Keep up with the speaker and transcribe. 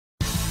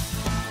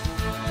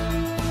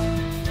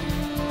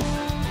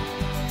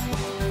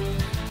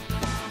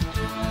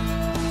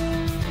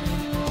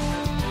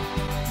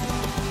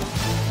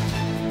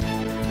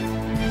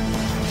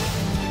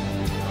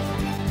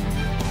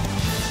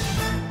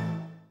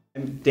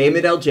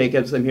Damon L.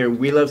 Jacobs. I'm here.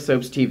 We Love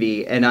Soaps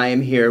TV, and I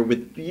am here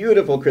with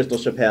beautiful Crystal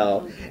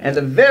Chappell and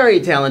the very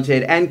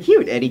talented and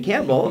cute Eddie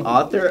Campbell,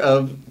 author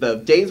of the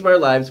Days of Our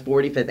Lives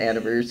 45th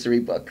anniversary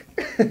book.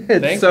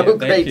 It's so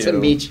great to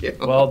meet you.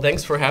 Well,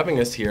 thanks for having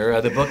us here.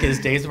 The book is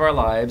Days of Our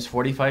Lives,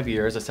 45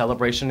 Years, a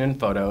celebration in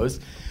photos.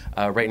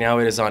 Right now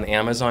it is on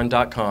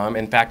Amazon.com.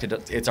 In fact,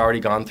 it's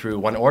already gone through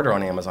one order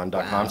on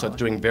Amazon.com, so it's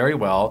doing very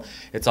well.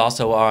 It's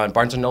also on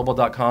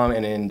BarnesandNoble.com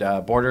and in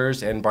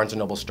Borders and Barnes &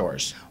 Noble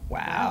stores.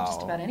 Wow.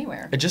 Just about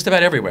anywhere. Just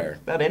about everywhere.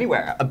 About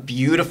anywhere. A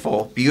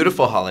beautiful,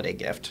 beautiful holiday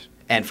gift.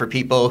 And for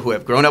people who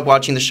have grown up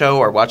watching the show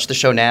or watch the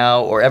show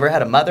now or ever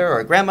had a mother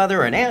or a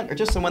grandmother or an aunt or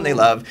just someone they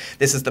love,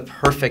 this is the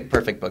perfect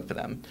book for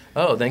them.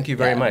 Oh, thank you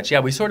very much. Yeah,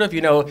 we sort of,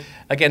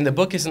 again, the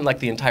book isn't like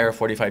the entire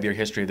 45-year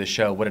history of the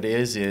show. What it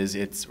is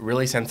it's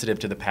really sensitive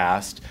to the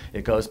past.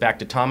 It goes back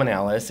to Tom and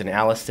Alice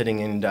sitting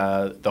in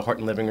the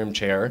Horton living room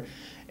chair.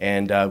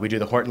 And we do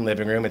the Horton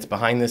living room. It's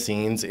behind the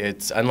scenes.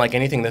 It's unlike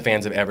anything the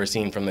fans have ever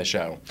seen from the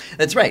show.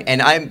 That's right.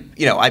 And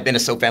I've been a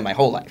soap fan my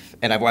whole life,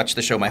 and I've watched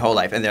the show my whole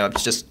life. And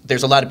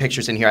there's a lot of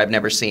pictures in here I've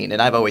never seen.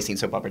 And I've always seen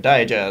Soap Opera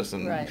Digest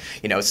and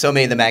so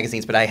many of the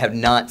magazines, but I have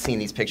not seen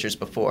these pictures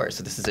before.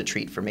 So this is a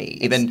treat for me.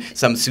 Even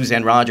some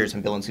Suzanne Rogers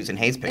and Bill and Susan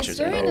Hayes pictures.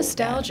 It's very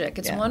nostalgic.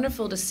 It's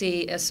wonderful to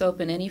see a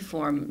soap in any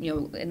form,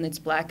 and it's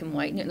black and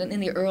white in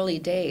the early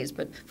days.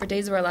 But for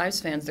Days of Our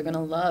Lives fans, they're going to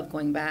love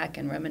going back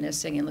and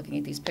reminiscing and looking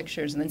at these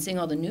pictures and then seeing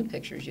all the new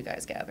pictures you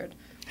guys gathered,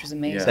 which is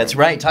amazing. Yeah. That's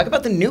right. Talk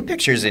about the new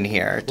pictures in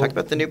here. Talk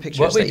about the new pictures.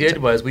 What we did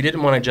was we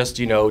didn't want to just,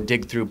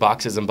 dig through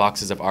boxes and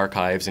boxes of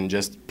archives and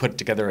just put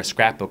together a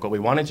scrapbook. What we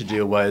wanted to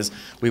do was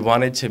we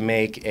wanted to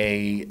make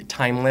a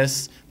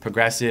timeless,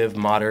 progressive,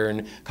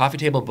 modern coffee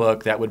table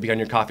book that would be on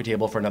your coffee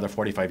table for another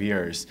 45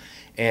 years.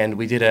 And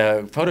we did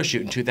a photo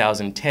shoot in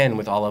 2010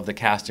 with all of the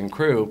cast and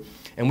crew.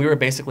 And we were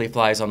basically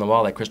flies on the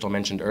wall, like Crystal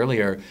mentioned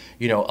earlier.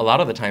 A lot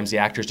of the times the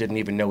actors didn't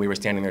even know we were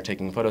standing there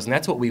taking photos. And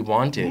that's what we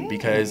wanted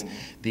because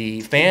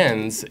the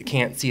fans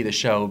can't see the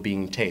show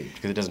being taped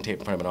because it doesn't tape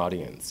in front of an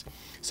audience.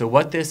 So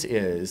what this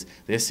is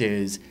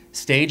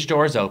stage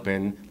doors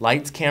open,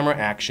 lights, camera,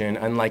 action,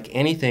 unlike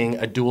anything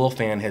a dual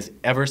fan has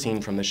ever seen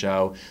from the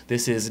show.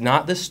 This is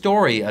not the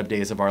story of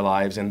Days of Our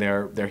Lives and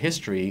their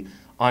history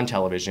on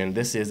television.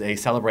 This is a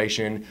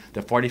celebration,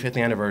 the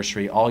 45th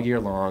anniversary, all year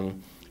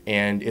long.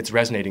 And it's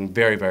resonating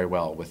very, very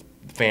well with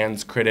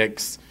fans,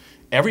 critics,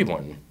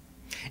 everyone.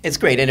 It's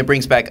great, and it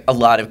brings back a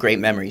lot of great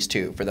memories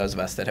too for those of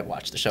us that have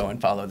watched the show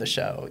and follow the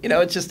show. It's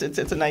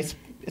a nice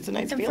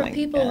feeling. And for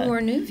people who are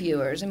new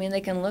viewers,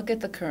 they can look at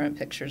the current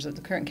pictures of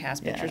the current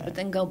cast pictures, but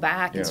then go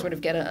back and sort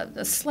of get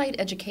a slight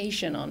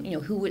education on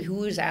who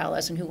is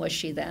Alice and who was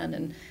she then,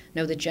 and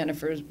know that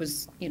Jennifer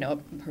was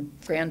her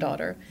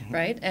granddaughter,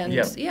 right? And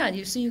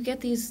so you get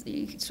these,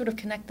 you sort of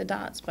connect the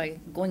dots by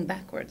going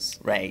backwards.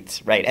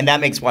 Right, and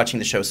that makes watching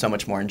the show so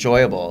much more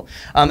enjoyable,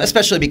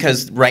 especially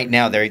because right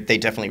now they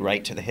definitely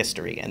write to the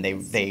history, and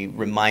they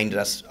remind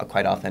us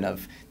quite often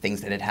of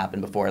things that had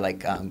happened before,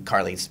 like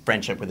Carly's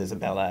friendship with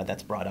Isabella.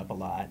 That's brought up a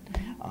lot.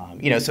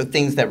 So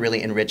things that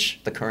really enrich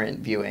the current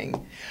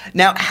viewing.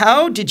 Now,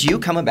 how did you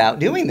come about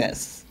doing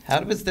this?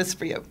 How was this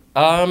for you?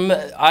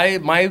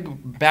 My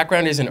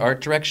background is in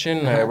art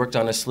direction. I worked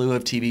on a slew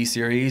of TV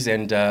series,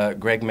 and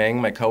Greg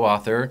Meng, my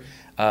co-author,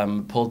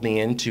 pulled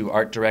me in to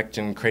art direct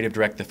and creative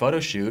direct the photo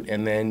shoot,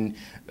 and then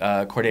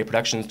Corday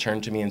Productions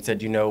turned to me and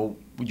said, you want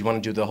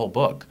to do the whole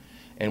book,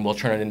 and we'll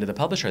turn it into the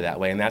publisher that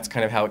way. And that's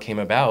kind of how it came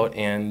about.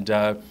 And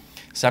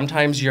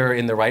sometimes you're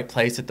in the right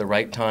place at the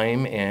right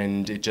time,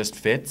 and it just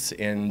fits.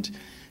 And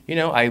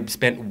I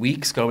spent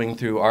weeks going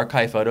through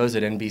archive photos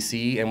at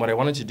NBC, and what I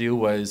wanted to do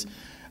was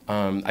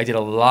I did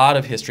a lot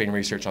of history and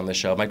research on the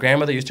show. My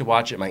grandmother used to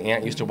watch it. My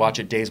aunt used to watch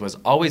it. Days was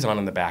always on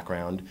in the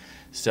background.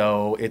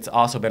 So it's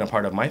also been a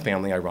part of my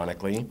family,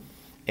 ironically.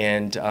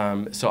 And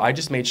so I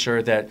just made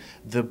sure that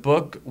the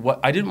book,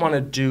 I didn't want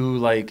to do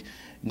like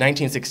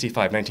 1965,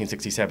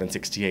 1967,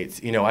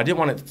 68. I didn't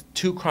want it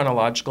too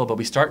chronological, but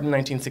we start in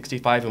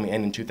 1965 and we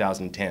end in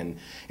 2010.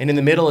 And in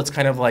the middle, it's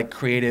kind of like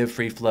creative,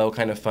 free flow,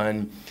 kind of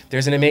fun.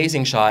 There's an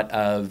amazing shot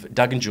of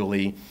Doug and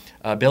Julie,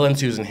 Bill and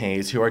Susan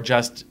Hayes, who are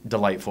just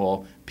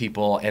delightful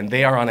people, and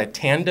they are on a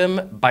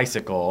tandem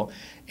bicycle,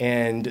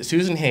 and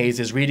Susan Hayes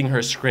is reading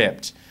her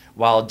script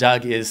while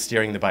Doug is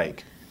steering the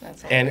bike.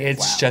 And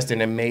it's just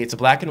an amazing, it's a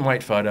black and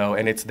white photo,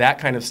 and it's that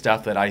kind of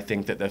stuff that I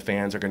think that the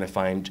fans are going to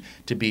find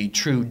to be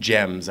true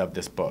gems of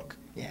this book.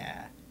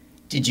 Yeah.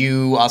 Did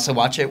you also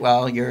watch it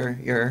while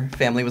your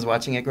family was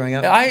watching it growing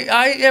up?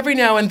 I every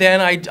now and then,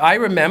 I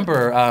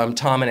remember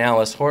Tom and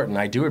Alice Horton.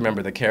 I do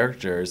remember the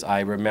characters. I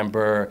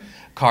remember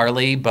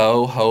Carly,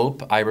 Bo,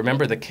 Hope. I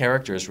remember the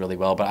characters really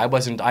well, but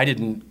I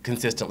didn't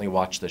consistently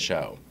watch the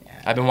show.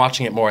 Yeah. I've been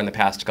watching it more in the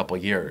past couple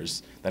of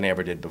years than I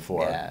ever did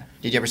before. Yeah.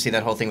 Did you ever see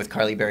that whole thing with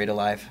Carly buried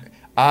alive?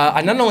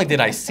 Not only did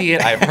I see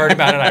it, I've heard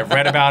about it, I've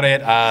read about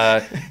it.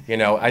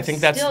 I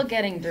think that's still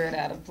getting dirt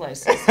out of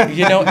places. And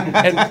you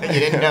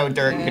didn't know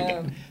dirt.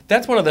 Yeah.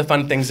 That's one of the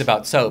fun things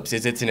about soaps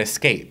is it's an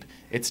escape.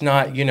 It's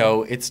not,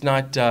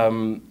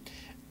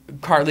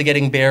 Carly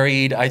getting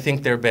buried. I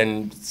think there have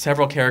been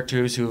several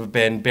characters who have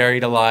been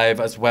buried alive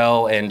as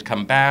well and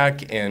come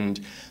back, and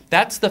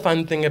that's the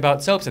fun thing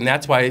about soaps, and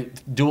that's why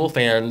dual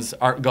fans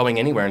aren't going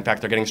anywhere. In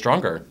fact, they're getting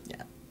stronger. Yeah.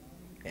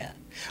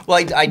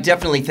 Well, I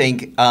definitely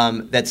think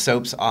that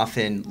soaps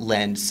often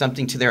lend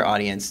something to their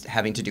audience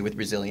having to do with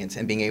resilience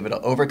and being able to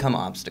overcome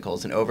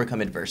obstacles and overcome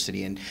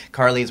adversity. And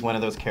Carly is one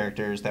of those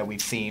characters that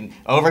we've seen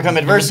overcome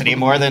adversity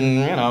more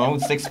than,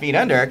 6 feet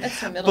under. That's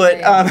her middle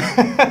name.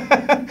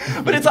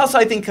 But it's also,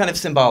 I think, kind of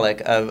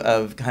symbolic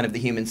of kind of the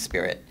human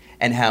spirit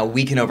and how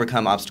we can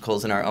overcome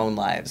obstacles in our own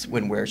lives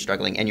when we're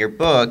struggling. And your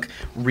book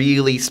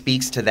really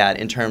speaks to that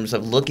in terms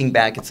of looking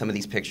back at some of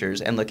these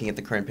pictures and looking at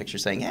the current picture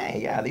saying, hey,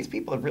 yeah, these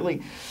people have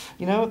really,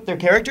 they're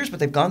characters,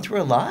 but they've gone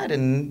through a lot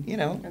and,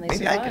 And they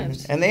maybe I can.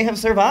 survived. And they have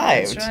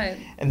survived. That's right.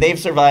 And they've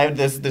survived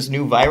this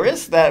new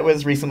virus that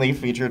was recently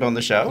featured on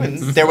the show. And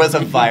there was a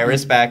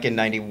virus back in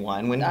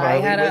 91 when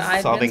Carly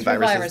was solving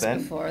viruses virus then.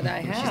 Before. I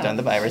have. She's done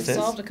the viruses. I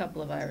solved a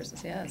couple of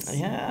viruses, yes.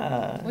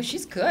 Yeah. Well,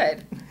 she's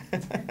good.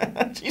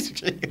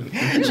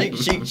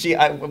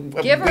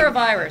 Give her a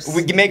virus.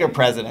 We can make her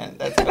president.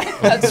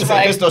 That's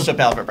right. Crystal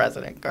Chappell for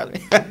president,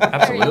 Carly.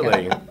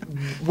 Absolutely.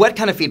 What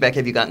kind of feedback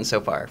have you gotten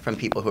so far from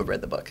people who have read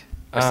the book?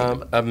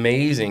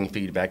 Amazing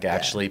feedback,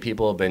 actually. Yeah.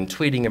 People have been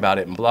tweeting about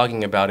it and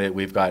blogging about it.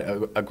 We've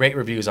got great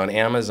reviews on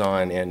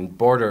Amazon and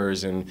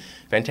Borders and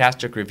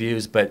fantastic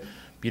reviews. But,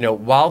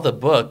 while the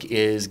book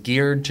is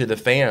geared to the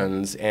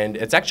fans, and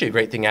it's actually a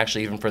great thing,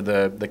 actually, even for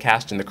the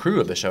cast and the crew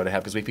of the show to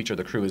have, because we feature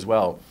the crew as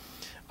well.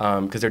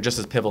 Because they're just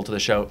as pivotal to the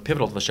show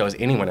as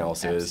anyone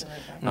else is.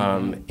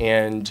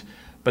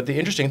 But the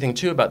interesting thing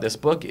too about this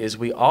book is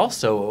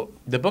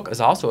the book is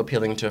also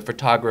appealing to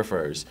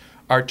photographers,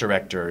 art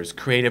directors,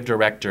 creative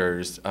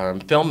directors,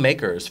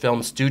 filmmakers,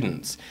 film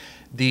students.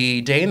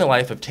 The day in the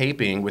life of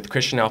taping, with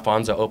Christian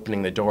Alfonso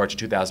opening the door to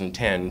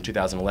 2010,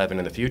 2011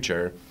 in the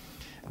future,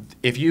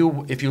 if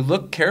you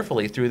look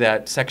carefully through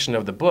that section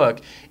of the book,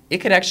 it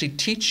could actually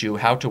teach you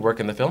how to work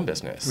in the film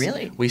business.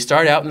 Really? We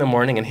start out in the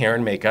morning in hair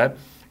and makeup,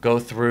 go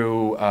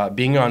through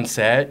being on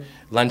set,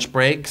 lunch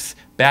breaks,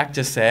 back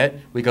to set.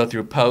 We go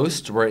through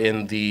post. We're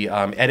in the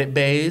edit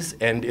bays,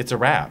 and it's a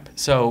wrap.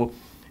 So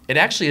it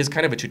actually is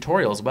kind of a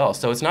tutorial as well.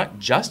 So it's not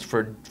just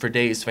for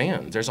Days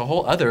fans. There's a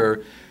whole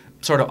other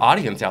sort of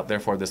audience out there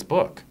for this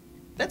book.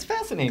 That's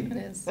fascinating. It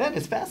is. That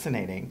is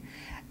fascinating.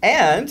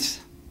 And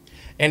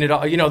it,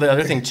 the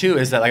other thing too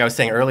is that, like I was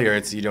saying earlier,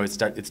 it's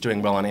it's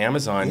doing well on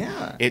Amazon.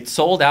 Yeah. It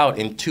sold out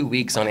in 2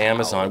 weeks on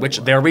Amazon, which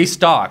they're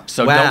restocked.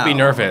 So don't be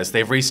nervous.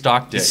 They've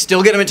restocked it. You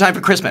still get them in time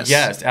for Christmas.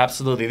 Yes,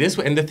 absolutely.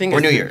 And the thing or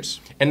is, New Year's.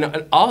 And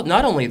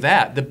not only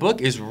that, the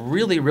book is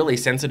really, really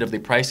sensitively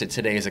priced at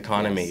today's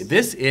economy. Yes.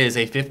 This is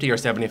a $50 or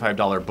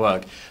 $75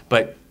 book,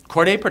 but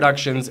Corday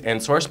Productions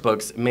and Source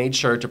Books made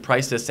sure to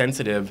price this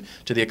sensitive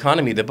to the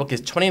economy. The book is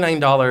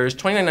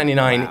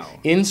 $29.99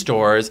 in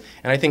stores,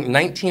 and I think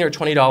 $19 or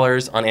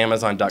 $20 on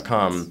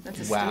Amazon.com. That's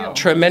a steal.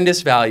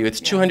 Tremendous value. It's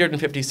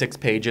 256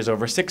 pages,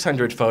 over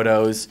 600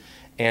 photos,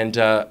 and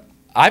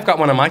I've got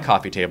one on my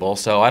coffee table,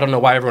 so I don't know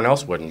why everyone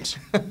else wouldn't.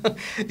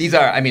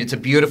 It's a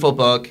beautiful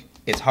book.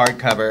 It's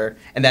hardcover,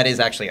 and that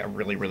is actually a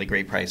really, really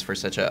great price for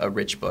such a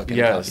rich book and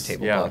a coffee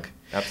table book.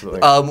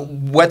 Absolutely.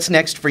 What's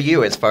next for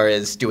you as far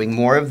as doing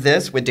more of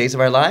this with Days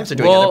of Our Lives or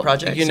doing other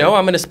projects? I'm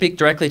going to speak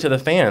directly to the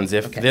fans.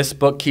 If this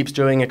book keeps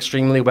doing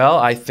extremely well,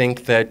 I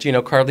think that,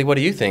 Carly, what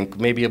do you think?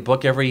 Maybe a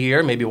book every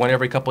year, maybe one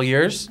every couple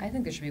years? I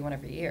think there should be one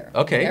every year.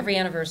 Okay. Every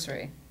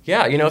anniversary.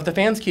 Yeah, if the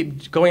fans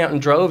keep going out in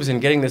droves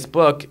and getting this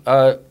book,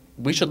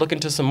 we should look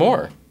into some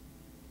more.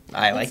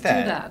 Let's do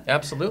that.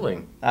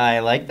 Absolutely. I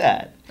like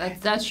that.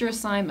 That's your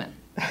assignment.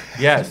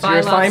 Yes, your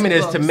assignment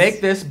is to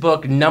make this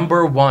book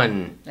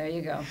 #1. There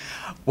you go.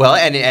 Well,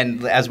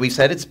 and as we've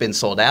said, it's been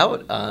sold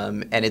out,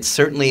 and it's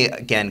certainly,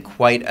 again,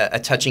 quite a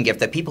touching gift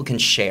that people can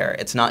share.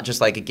 It's not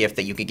just like a gift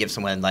that you could give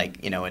someone,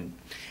 and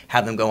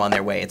have them go on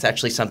their way. It's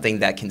actually something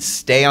that can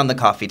stay on the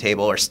coffee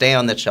table or stay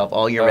on the shelf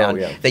all year round,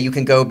 that you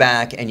can go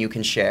back and you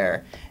can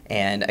share.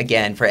 And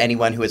again, for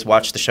anyone who has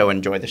watched the show and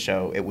enjoyed the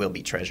show, it will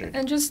be treasured.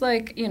 And just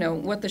like,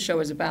 what the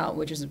show is about,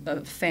 which is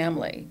a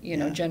family,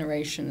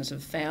 generations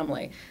of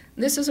family.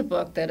 This is a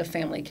book that a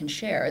family can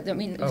share. I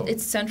mean,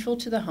 it's central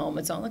to the home.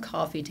 It's on the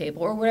coffee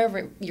table or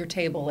wherever your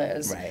table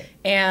is.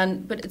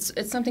 Right. But it's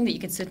something that you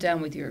can sit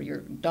down with your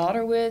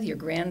daughter with, your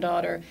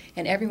granddaughter,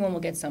 and everyone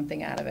will get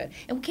something out of it.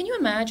 And can you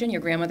imagine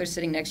your grandmother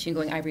sitting next to you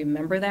going, I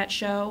remember that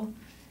show?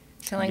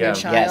 Telling your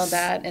child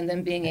that and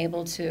then being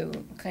able to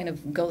kind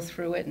of go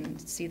through it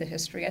and see the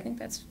history. I think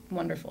that's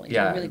wonderful. You did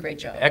a really great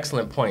job.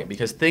 Excellent point,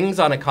 because things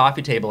on a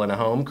coffee table in a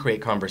home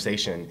create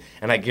conversation.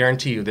 And I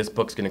guarantee you this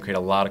book's going to create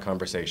a lot of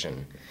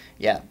conversation.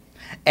 Yeah.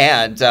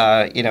 And,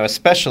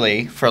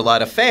 especially for a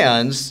lot of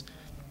fans,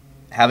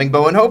 having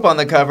Bo and Hope on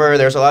the cover,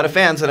 there's a lot of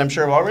fans that I'm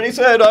sure have already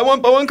said, I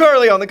want Bo and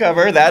Carly on the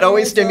cover. That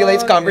always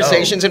stimulates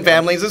conversations in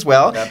families as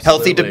well. Absolutely.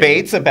 Healthy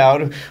debates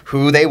about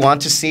who they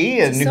want to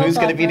see and who's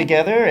going to be opera.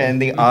 together, and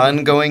the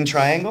ongoing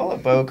triangle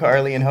of Bo,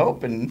 Carly, and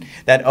Hope. And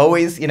that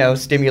always,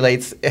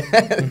 stimulates,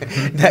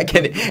 that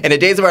can, in a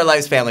Days of Our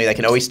Lives family, that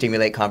can always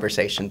stimulate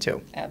conversation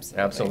too.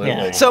 Absolutely.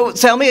 Yeah. So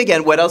tell me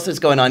again, what else is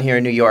going on here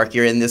in New York?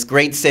 You're in this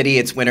great city.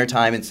 It's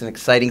wintertime. It's an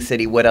exciting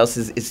city. What else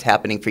is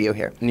happening for you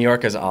here? New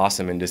York is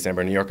awesome in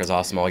December. New York is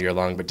awesome all year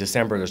long, but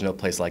December, there's no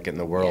place like it in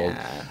the world.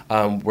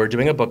 Yeah. We're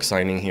doing a book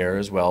signing here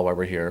as well while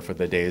we're here for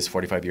the Days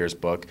 45 Years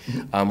book.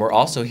 We're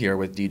also here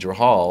with Deidre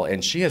Hall,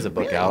 and she has a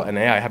book out, and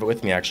I have it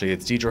with me actually.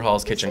 It's Deidre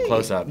Hall's Kitchen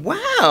Close-Up.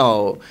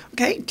 Wow.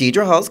 Okay,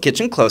 Deidre Hall's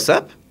Kitchen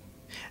Close-Up.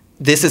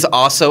 This is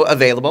also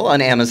available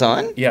on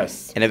Amazon.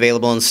 Yes. And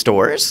available in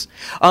stores.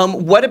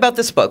 What about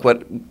this book?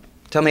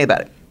 Tell me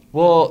about it.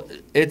 Well,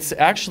 it's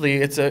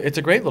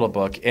a great little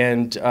book,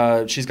 and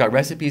she's got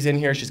recipes in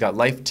here. She's got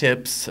life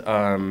tips,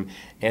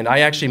 and I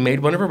actually made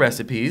one of her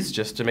recipes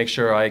just to make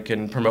sure I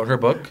can promote her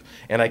book,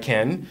 and I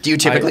can. Do you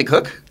typically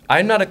cook?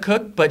 I'm not a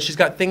cook, but she's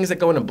got things that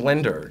go in a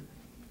blender.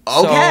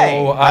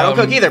 Okay, So, I don't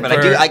cook either, but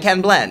I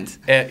can blend.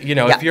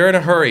 If you're in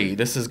a hurry,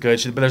 this is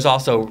good. But there's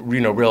also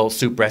real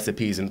soup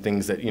recipes and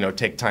things that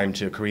take time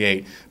to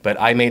create. But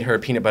I made her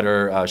peanut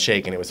butter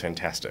shake, and it was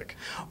fantastic.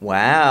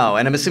 Wow,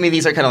 and I'm assuming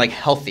these are kind of like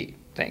healthy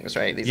things,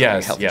 right? These are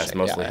like healthy shakes.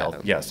 Mostly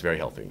healthy. Yes, very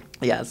healthy.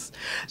 Yes.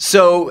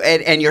 So,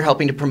 and you're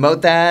helping to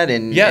promote that,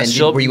 and yes,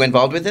 were you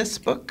involved with this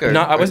book?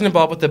 No, I wasn't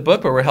involved with the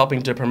book, but we're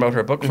helping to promote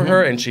her book for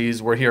her, and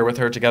we're here with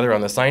her together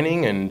on the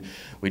signing, and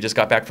we just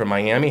got back from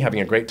Miami, having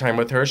a great time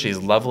with her. She's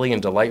lovely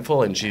and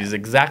delightful, and she's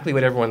exactly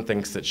what everyone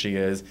thinks that she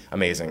is.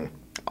 Amazing.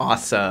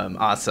 Awesome,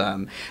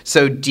 awesome.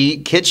 So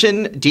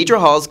Deidre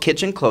Hall's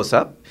Kitchen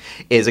Close-Up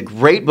is a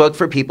great book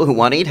for people who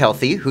want to eat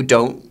healthy, who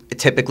don't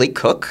typically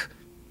cook,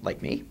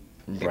 like me.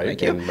 Right.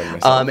 Thank you.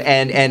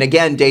 And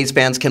again, Days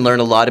fans can learn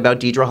a lot about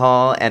Deidre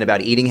Hall and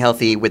about eating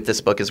healthy with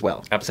this book as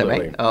well.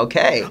 Absolutely. Is that right?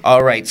 Okay.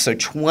 All right. So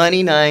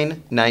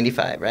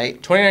 $29.95,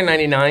 right?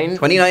 $29.99.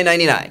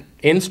 $29.99.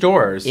 In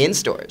stores. In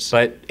stores.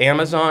 But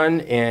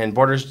Amazon and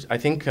Borders, I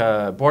think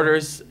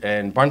Borders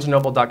and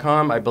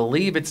BarnesandNoble.com, I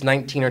believe it's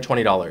 $19 or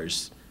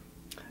 $20.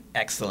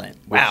 Excellent.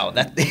 Wow,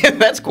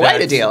 that's quite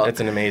a deal.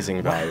 It's an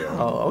amazing value.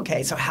 Oh,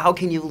 okay. So how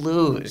can you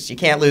lose? You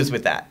can't lose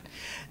with that.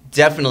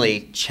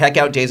 Definitely check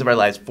out Days of Our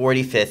Lives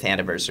 45th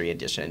Anniversary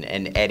Edition.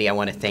 And Eddie, I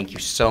want to thank you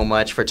so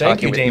much for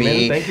talking with Damon.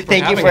 me.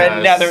 Thank you for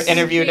having us. Another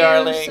interview,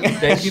 darling.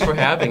 Thank you for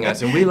having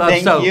us. And we love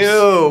Thank soaps.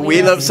 you.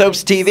 We love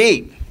Soaps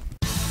TV.